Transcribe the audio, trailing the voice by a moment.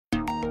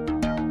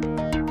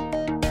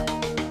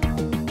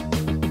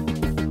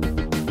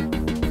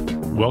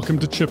Welcome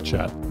to Chip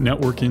Chat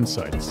Network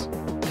Insights.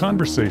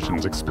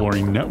 Conversations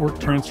exploring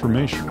network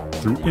transformation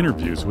through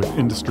interviews with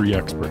industry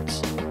experts.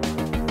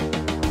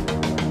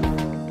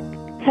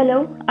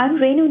 Hello, I'm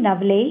Renu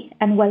Navale,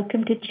 and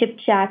welcome to Chip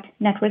Chat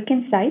Network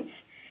Insights.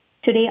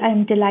 Today,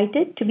 I'm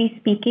delighted to be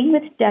speaking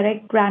with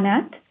Derek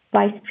Granath,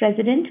 Vice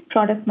President,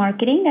 Product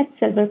Marketing at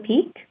Silver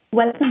Peak.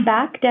 Welcome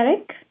back,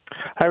 Derek.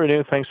 Hi,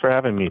 Renu. Thanks for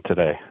having me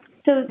today.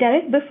 So,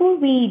 Derek, before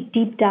we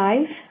deep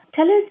dive,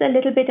 tell us a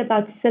little bit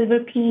about Silver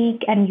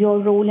Peak and your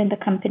role in the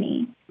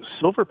company.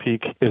 Silver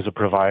Peak is a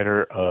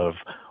provider of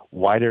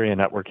wide area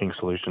networking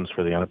solutions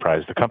for the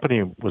enterprise. The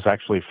company was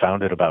actually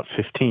founded about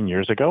 15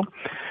 years ago,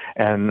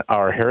 and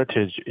our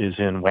heritage is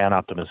in WAN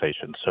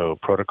optimization, so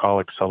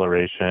protocol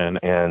acceleration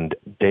and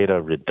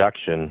data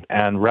reduction.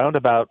 And round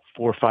about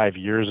 4 or 5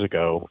 years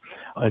ago,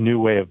 a new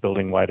way of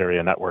building wide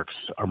area networks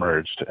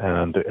emerged,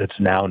 and it's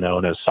now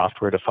known as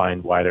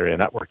software-defined wide area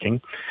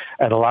networking.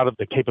 And a lot of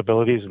the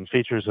capabilities and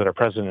features that are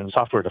present in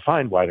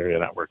software-defined wide area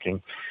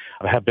networking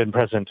have been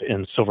present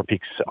in Silver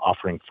Peak's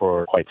offering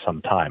for quite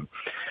some time.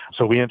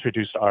 So we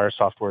introduced our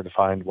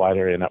software-defined wide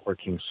area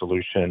networking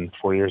solution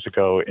 4 years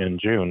ago in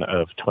June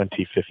of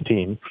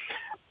 2015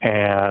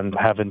 and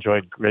have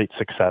enjoyed great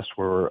success.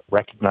 We're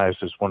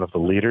recognized as one of the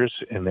leaders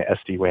in the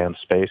SD-WAN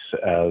space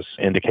as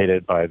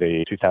indicated by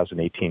the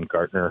 2018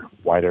 Gartner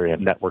Wide Area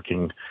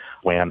Networking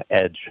WAN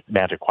Edge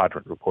Magic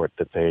Quadrant report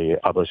that they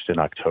published in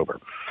October.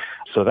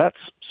 So that's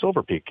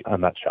Silver Peak in a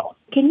nutshell.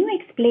 Can you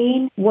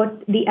explain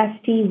what the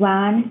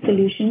SD-WAN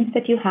solutions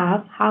that you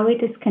have, how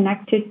it is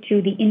connected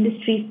to the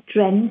industry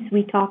trends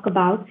we talk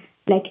about,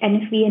 like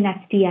NFV and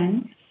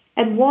SDN,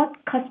 and what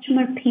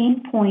customer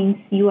pain points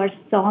you are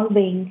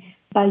solving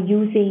by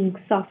using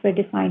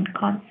software-defined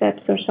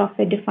concepts or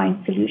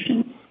software-defined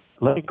solutions?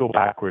 Let me go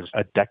backwards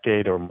a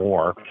decade or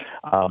more.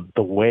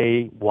 The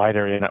way wide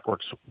area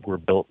networks were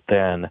built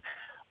then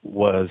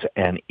was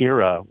an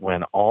era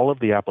when all of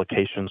the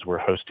applications were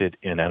hosted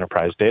in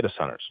enterprise data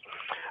centers.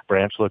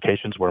 Branch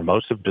locations where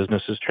most of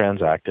businesses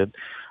transacted,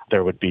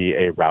 there would be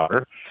a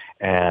router,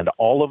 and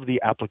all of the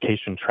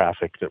application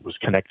traffic that was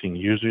connecting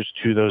users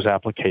to those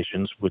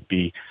applications would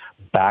be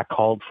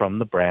backhauled from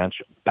the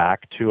branch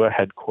back to a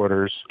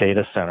headquarters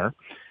data center,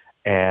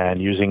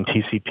 and using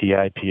TCP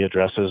IP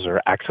addresses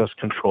or access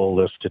control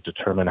lists to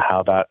determine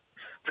how that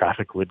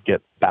traffic would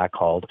get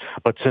backhauled.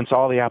 But since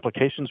all the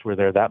applications were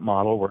there, that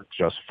model worked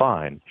just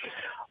fine.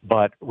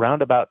 But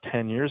round about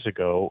 10 years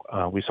ago,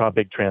 we saw a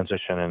big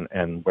transition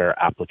in where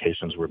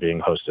applications were being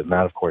hosted. And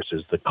that, of course,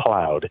 is the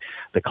cloud.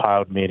 The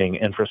cloud meaning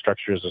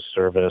infrastructure as a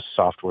service,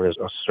 software as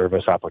a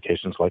service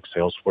applications like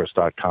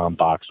Salesforce.com,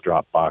 Box,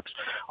 Dropbox,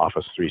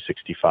 Office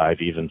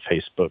 365, even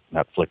Facebook,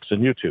 Netflix,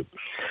 and YouTube.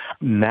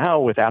 Now,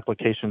 with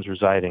applications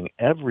residing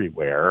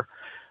everywhere,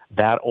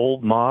 that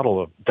old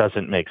model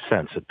doesn't make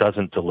sense. It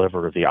doesn't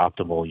deliver the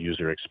optimal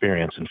user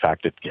experience. In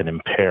fact, it can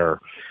impair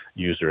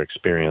user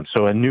experience.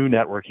 So a new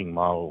networking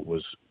model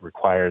was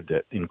required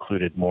that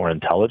included more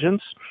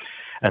intelligence.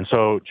 And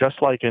so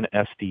just like in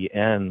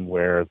SDN,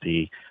 where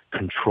the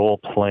control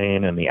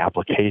plane and the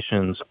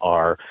applications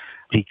are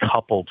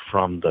decoupled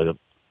from the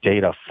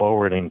data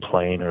forwarding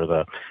plane or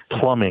the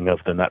plumbing of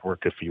the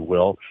network, if you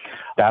will,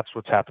 that's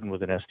what's happened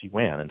with an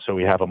SD-WAN. And so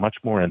we have a much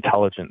more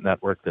intelligent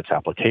network that's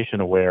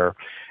application aware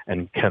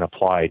and can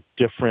apply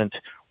different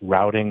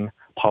routing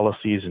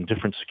policies and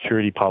different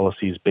security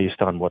policies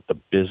based on what the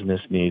business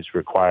needs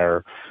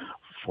require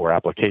for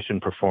application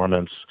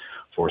performance,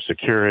 for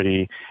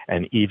security,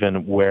 and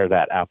even where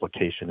that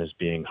application is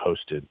being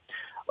hosted.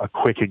 A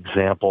quick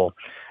example,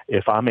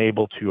 if I'm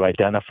able to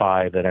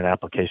identify that an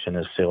application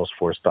is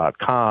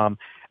Salesforce.com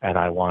and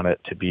I want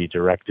it to be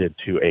directed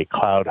to a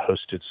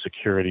cloud-hosted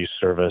security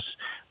service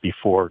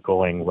before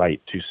going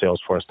right to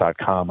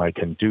Salesforce.com, I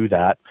can do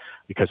that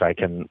because I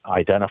can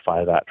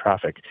identify that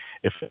traffic.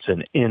 If it's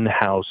an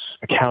in-house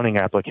accounting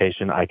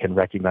application, I can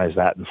recognize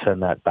that and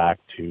send that back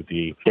to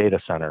the data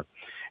center.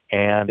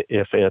 And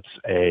if it's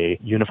a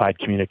unified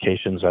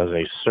communications as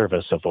a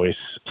service, a voice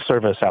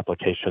service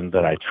application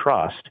that I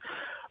trust,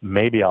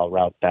 maybe I'll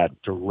route that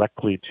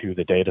directly to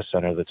the data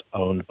center that's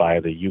owned by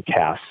the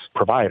UCaaS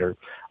provider,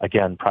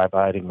 again,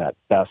 providing that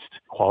best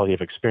quality of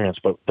experience.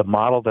 But the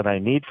model that I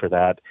need for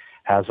that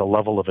has a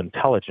level of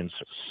intelligence,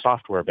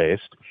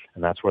 software-based,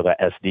 and that's where the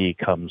SD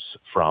comes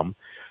from,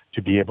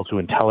 to be able to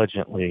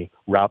intelligently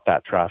route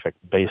that traffic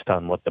based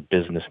on what the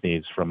business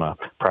needs from a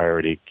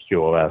priority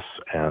QoS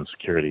and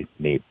security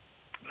need.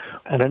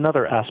 And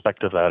another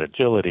aspect of that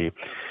agility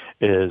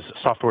is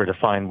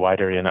software-defined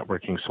wide area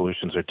networking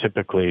solutions are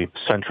typically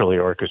centrally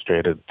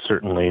orchestrated,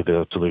 certainly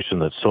the solution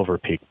that Silver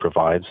Peak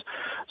provides,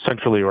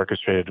 centrally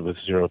orchestrated with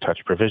zero-touch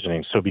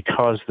provisioning. So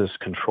because this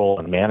control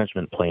and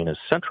management plane is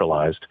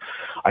centralized,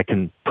 I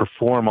can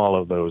perform all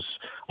of those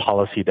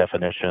policy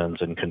definitions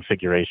and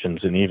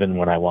configurations, and even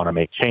when I want to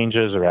make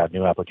changes or add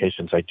new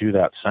applications, I do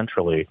that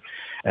centrally,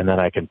 and then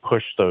I can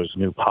push those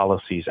new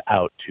policies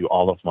out to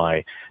all of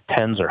my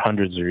tens or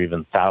hundreds or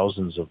even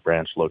thousands of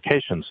branch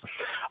locations.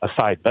 A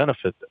side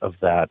benefit of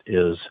that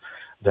is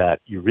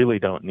that you really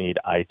don't need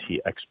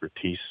IT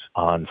expertise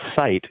on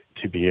site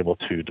to be able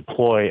to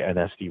deploy an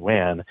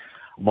SD-WAN.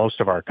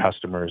 Most of our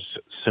customers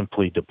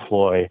simply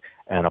deploy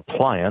an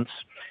appliance,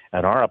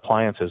 and our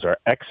appliances are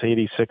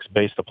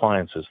x86-based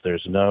appliances.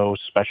 There's no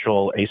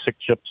special ASIC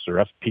chips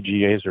or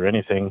FPGAs or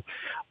anything.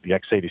 The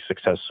x86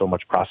 has so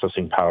much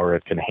processing power,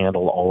 it can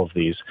handle all of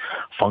these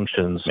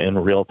functions in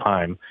real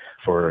time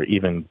for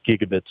even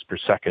gigabits per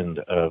second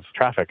of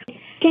traffic.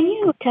 Can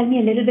you tell me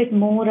a little bit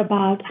more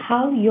about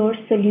how your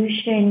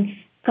solution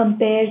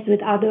compares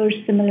with other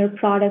similar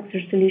products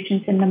or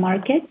solutions in the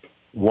market?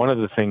 One of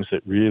the things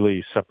that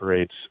really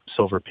separates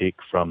Silver Peak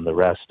from the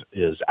rest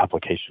is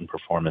application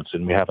performance,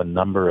 and we have a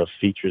number of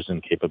features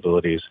and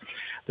capabilities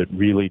that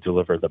really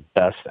deliver the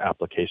best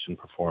application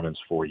performance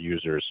for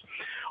users.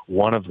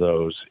 One of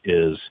those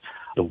is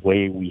the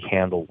way we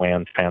handle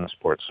WAN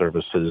transport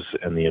services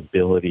and the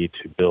ability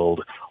to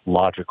build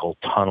logical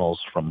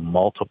tunnels from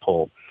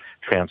multiple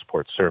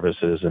transport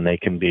services, and they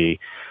can be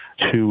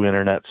two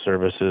internet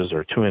services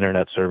or two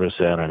internet service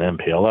and an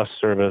MPLS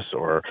service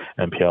or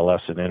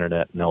MPLS and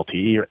internet and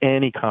LTE or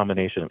any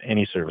combination of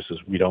any services.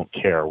 We don't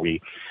care.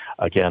 We,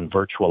 again,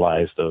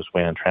 virtualize those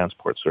WAN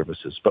transport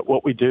services. But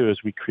what we do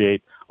is we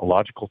create a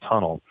logical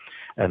tunnel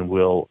and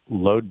we'll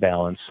load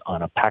balance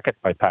on a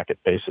packet-by-packet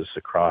basis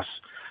across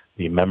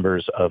the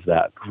members of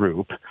that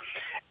group.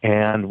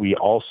 And we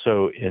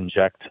also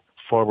inject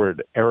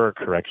forward error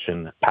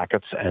correction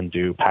packets and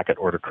do packet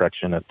order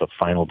correction at the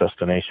final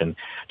destination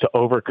to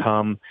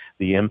overcome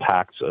the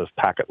impacts of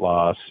packet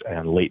loss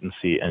and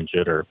latency and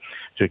jitter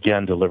to,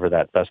 again, deliver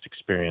that best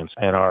experience.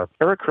 And our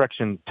error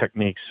correction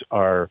techniques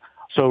are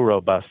so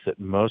robust that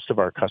most of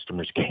our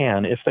customers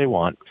can, if they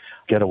want,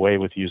 get away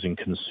with using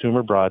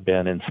consumer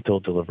broadband and still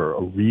deliver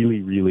a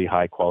really, really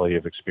high quality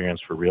of experience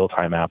for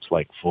real-time apps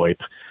like VoIP,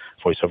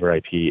 voice over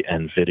IP,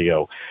 and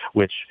video,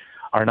 which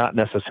are not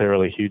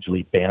necessarily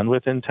hugely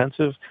bandwidth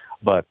intensive,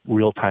 but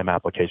real-time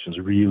applications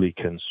really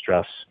can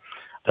stress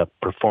the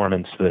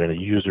performance that a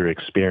user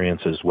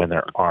experiences when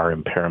there are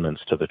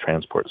impairments to the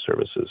transport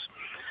services.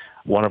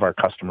 One of our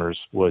customers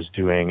was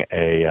doing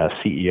a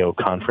CEO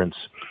conference,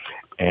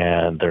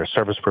 and their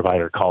service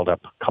provider called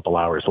up a couple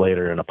hours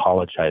later and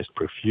apologized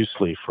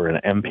profusely for an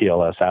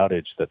MPLS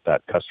outage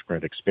that customer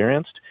had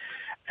experienced.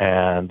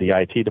 And the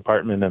IT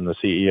department and the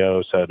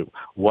CEO said,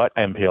 "What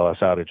MPLS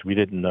outage? We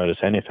didn't notice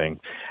anything."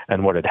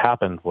 And what had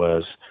happened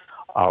was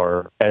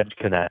our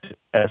EdgeConnect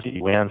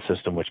SD-WAN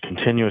system, which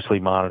continuously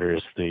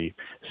monitors the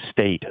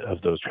state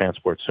of those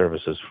transport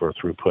services for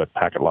throughput,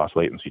 packet loss,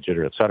 latency,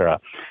 jitter, et cetera.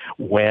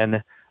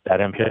 When that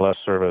MPLS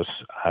service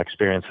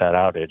experienced that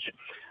outage,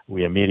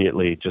 we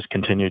immediately just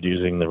continued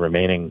using the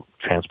remaining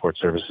transport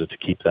services to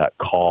keep that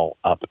call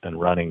up and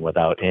running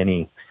without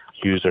any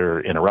user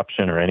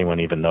interruption or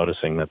anyone even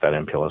noticing that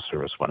MPLS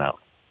service went out.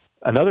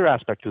 Another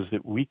aspect is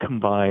that we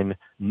combine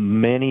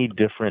many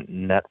different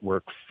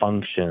network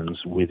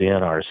functions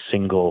within our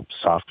single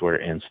software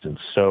instance.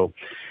 So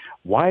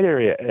wide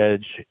area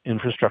edge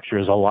infrastructure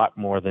is a lot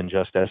more than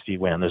just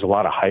SD-WAN. There's a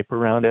lot of hype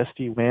around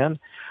SD-WAN,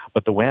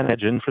 but the WAN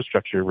edge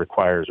infrastructure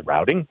requires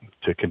routing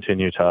to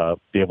continue to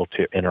be able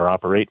to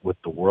interoperate with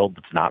the world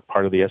that's not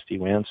part of the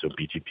SD-WAN, so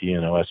BGP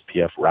and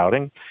OSPF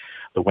routing.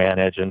 The WAN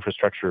edge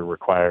infrastructure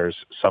requires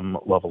some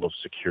level of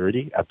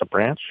security at the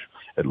branch,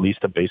 at least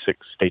a basic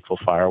stateful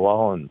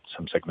firewall and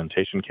some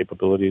segmentation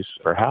capabilities,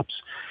 perhaps.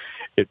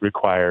 It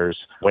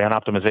requires WAN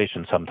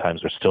optimization.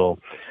 Sometimes there's still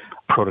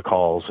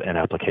protocols and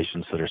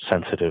applications that are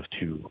sensitive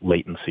to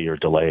latency or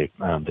delay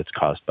that's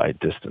caused by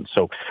distance.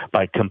 So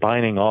by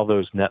combining all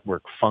those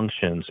network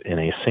functions in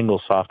a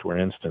single software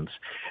instance,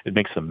 it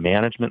makes the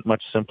management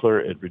much simpler.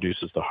 It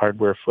reduces the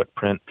hardware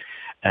footprint.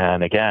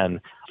 And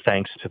again,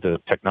 thanks to the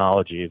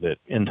technology that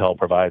Intel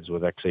provides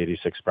with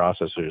x86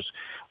 processors,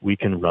 we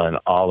can run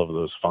all of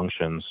those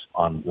functions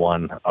on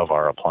one of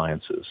our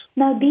appliances.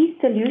 Now, these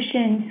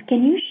solutions,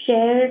 can you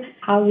share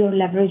how you're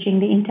leveraging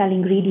the Intel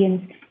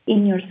ingredients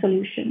in your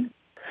solution?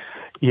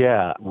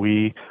 Yeah,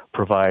 we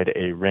provide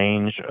a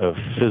range of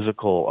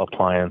physical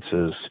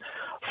appliances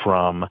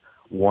from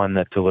one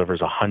that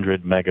delivers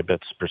 100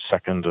 megabits per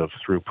second of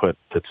throughput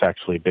that's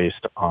actually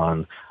based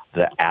on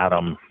the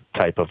Atom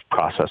type of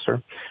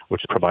processor,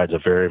 which provides a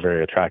very,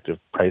 very attractive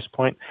price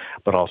point,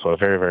 but also a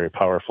very, very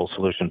powerful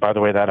solution. By the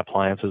way, that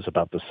appliance is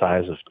about the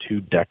size of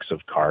 2 decks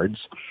of cards,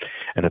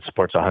 and it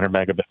supports 100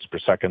 megabits per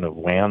second of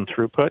WAN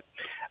throughput,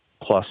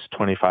 plus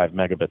 25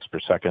 megabits per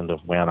second of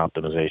WAN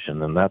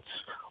optimization, and that's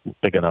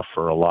big enough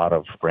for a lot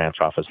of branch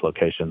office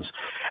locations.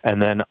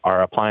 And then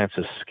our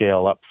appliances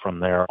scale up from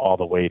there all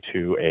the way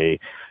to a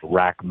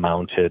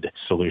rack-mounted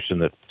solution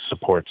that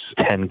supports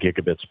 10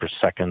 gigabits per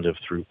second of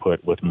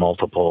throughput with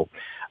multiple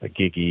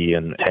gigi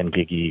and 10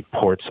 gigi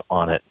ports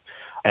on it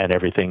and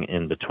everything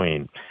in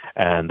between.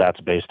 And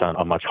that's based on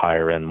a much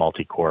higher-end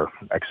multi-core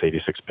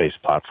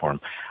x86-based platform.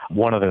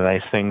 One of the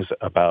nice things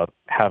about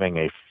having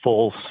a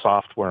full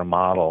software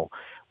model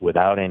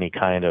without any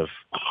kind of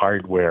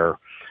hardware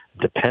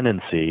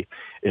dependency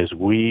is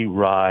we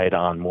ride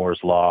on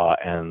Moore's Law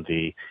and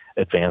the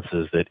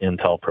advances that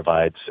Intel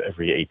provides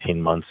every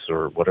 18 months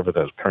or whatever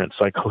the current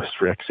cycle is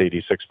for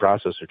x86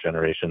 processor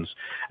generations.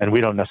 And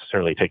we don't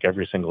necessarily take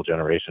every single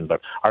generation,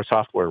 but our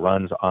software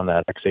runs on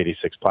that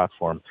x86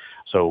 platform.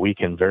 So we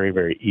can very,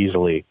 very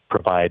easily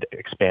provide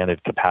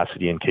expanded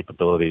capacity and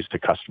capabilities to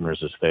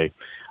customers as they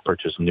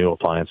purchase new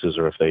appliances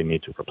or if they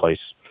need to replace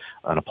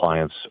an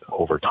appliance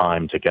over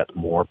time to get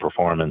more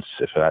performance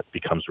if that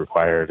becomes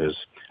required as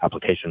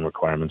application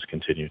requirements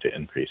continue to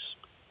increase.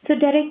 So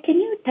Derek, can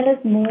you tell us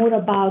more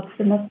about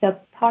some of the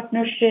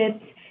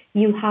partnerships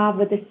you have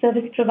with the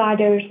service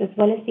providers as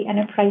well as the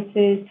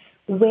enterprises?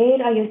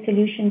 Where are your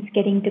solutions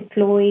getting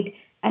deployed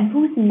and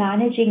who's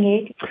managing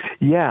it?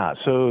 Yeah,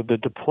 so the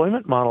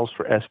deployment models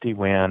for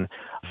SD-WAN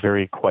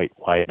vary quite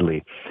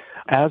widely.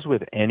 As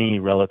with any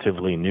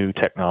relatively new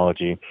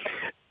technology,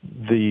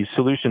 the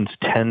solutions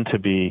tend to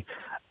be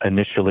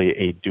initially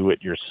a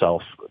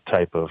do-it-yourself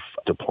type of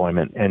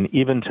deployment. And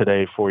even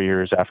today, 4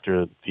 years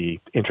after the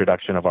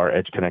introduction of our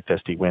EdgeConnect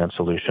SD-WAN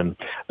solution,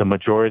 the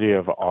majority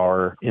of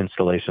our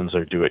installations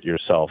are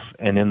do-it-yourself.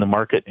 And in the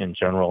market in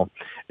general,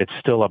 it's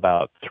still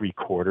about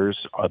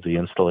 3/4 of the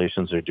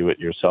installations are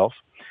do-it-yourself.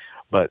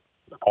 But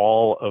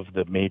all of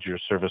the major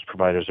service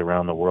providers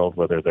around the world,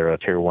 whether they're a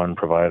tier 1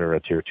 provider,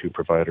 a tier 2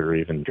 provider, or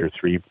even tier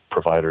 3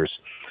 providers,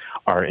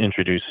 are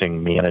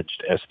introducing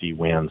managed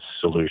SD-WAN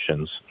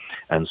solutions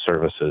and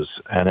services.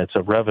 And it's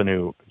a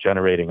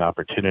revenue-generating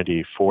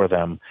opportunity for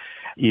them,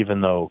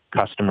 even though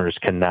customers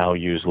can now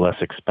use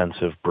less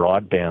expensive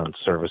broadband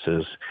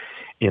services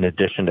in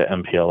addition to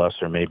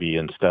MPLS or maybe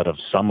instead of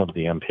some of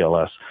the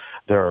MPLS.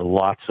 There are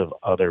lots of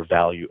other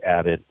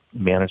value-added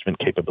management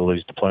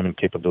capabilities, deployment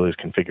capabilities,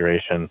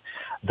 configuration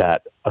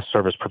that a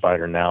service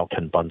provider now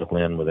can bundle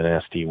in with an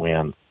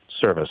SD-WAN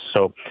service.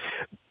 So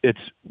it's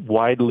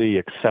widely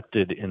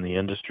accepted in the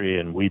industry,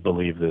 and we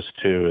believe this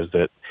too, is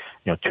that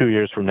 2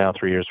 years from now,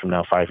 3 years from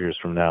now, 5 years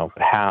from now,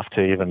 half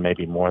to even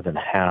maybe more than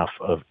half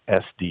of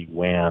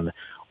SD-WAN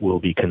will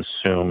be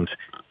consumed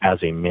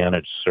as a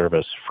managed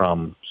service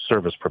from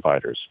service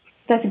providers.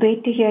 That's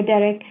great to hear,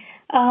 Derek.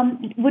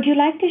 Would you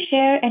like to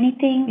share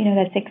anything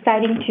that's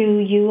exciting to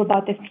you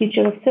about the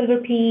future of Silver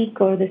Peak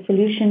or the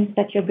solutions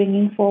that you're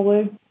bringing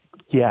forward?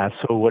 Yeah,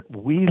 so what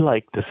we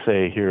like to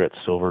say here at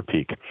Silver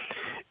Peak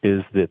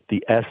is that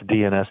the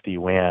SD and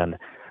SD-WAN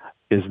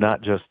is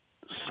not just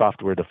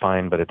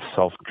software-defined, but it's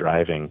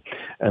self-driving.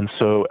 And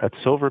so at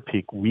Silver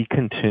Peak, we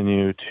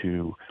continue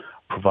to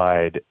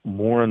provide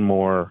more and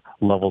more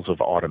levels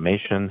of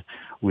automation.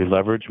 We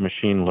leverage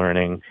machine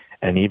learning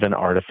and even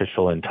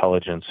artificial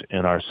intelligence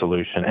in our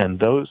solution. And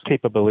those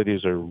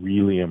capabilities are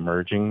really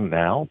emerging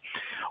now.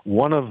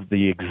 One of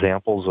the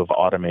examples of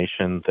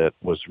automation that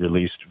was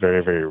released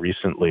very, very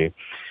recently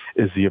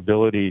is the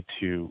ability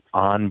to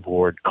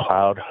onboard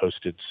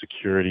cloud-hosted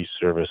security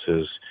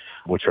services,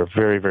 which are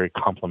very, very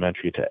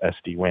complementary to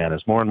SD-WAN.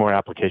 As more and more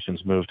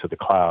applications move to the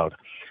cloud,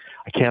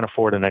 I can't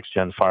afford a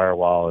next-gen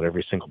firewall at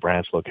every single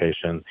branch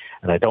location,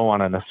 and I don't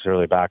want to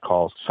necessarily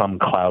backhaul some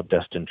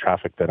cloud-destined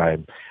traffic that I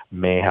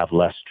may have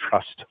less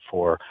trust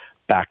for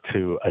back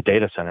to a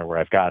data center where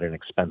I've got an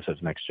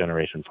expensive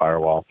next-generation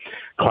firewall.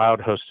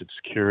 Cloud-hosted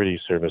security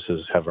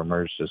services have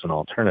emerged as an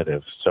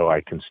alternative, so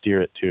I can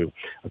steer it to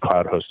a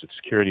cloud-hosted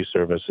security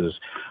services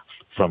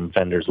from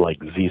vendors like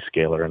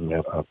Zscaler, and we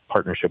have a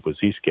partnership with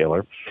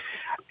Zscaler.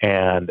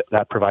 And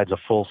that provides a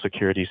full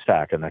security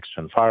stack, a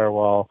next-gen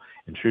firewall,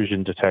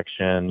 intrusion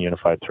detection,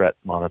 unified threat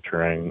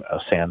monitoring, a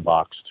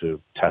sandbox to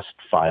test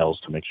files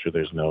to make sure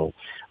there's no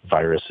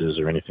viruses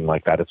or anything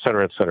like that, et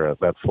cetera,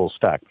 that full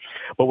stack.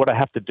 But what I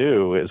have to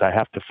do is I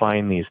have to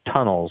find these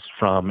tunnels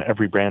from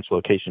every branch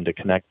location to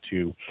connect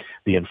to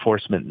the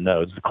enforcement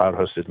nodes, the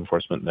cloud-hosted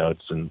enforcement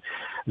nodes, and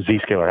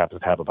Zscaler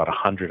happens to have about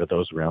 100 of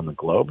those around the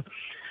globe.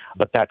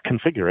 But that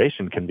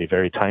configuration can be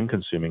very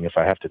time-consuming if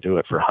I have to do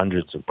it for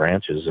hundreds of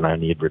branches and I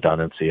need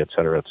redundancy, et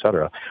cetera, et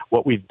cetera.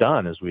 What we've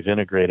done is we've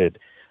integrated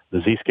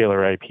the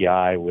Zscaler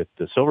API with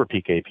the Silver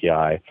Peak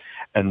API,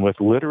 and with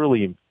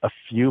literally a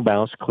few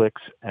mouse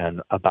clicks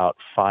and about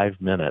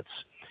 5 minutes,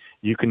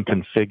 you can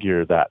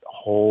configure that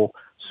whole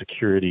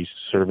security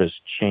service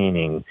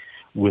chaining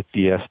with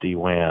the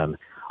SD-WAN,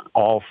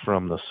 all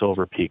from the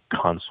Silver Peak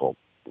console.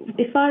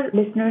 If our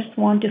listeners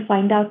want to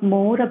find out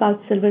more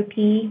about Silver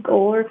Peak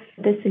or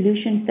the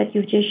solutions that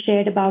you've just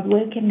shared about,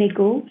 where can they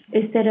go?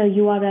 Is there a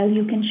URL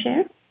you can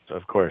share?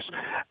 Of course.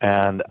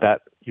 And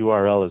that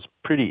URL is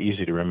pretty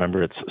easy to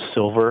remember. It's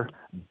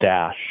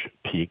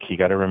silver-peak. You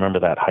got to remember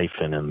that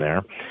hyphen in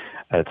there.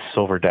 It's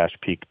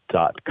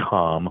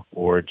silver-peak.com,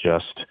 or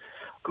just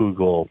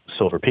Google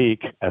Silver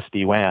Peak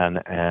SD-WAN,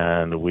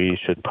 and we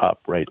should pop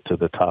right to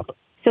the top.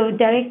 So,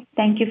 Derek,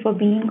 thank you for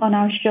being on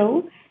our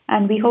show,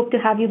 and we hope to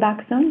have you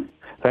back soon.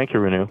 Thank you,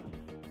 Renu.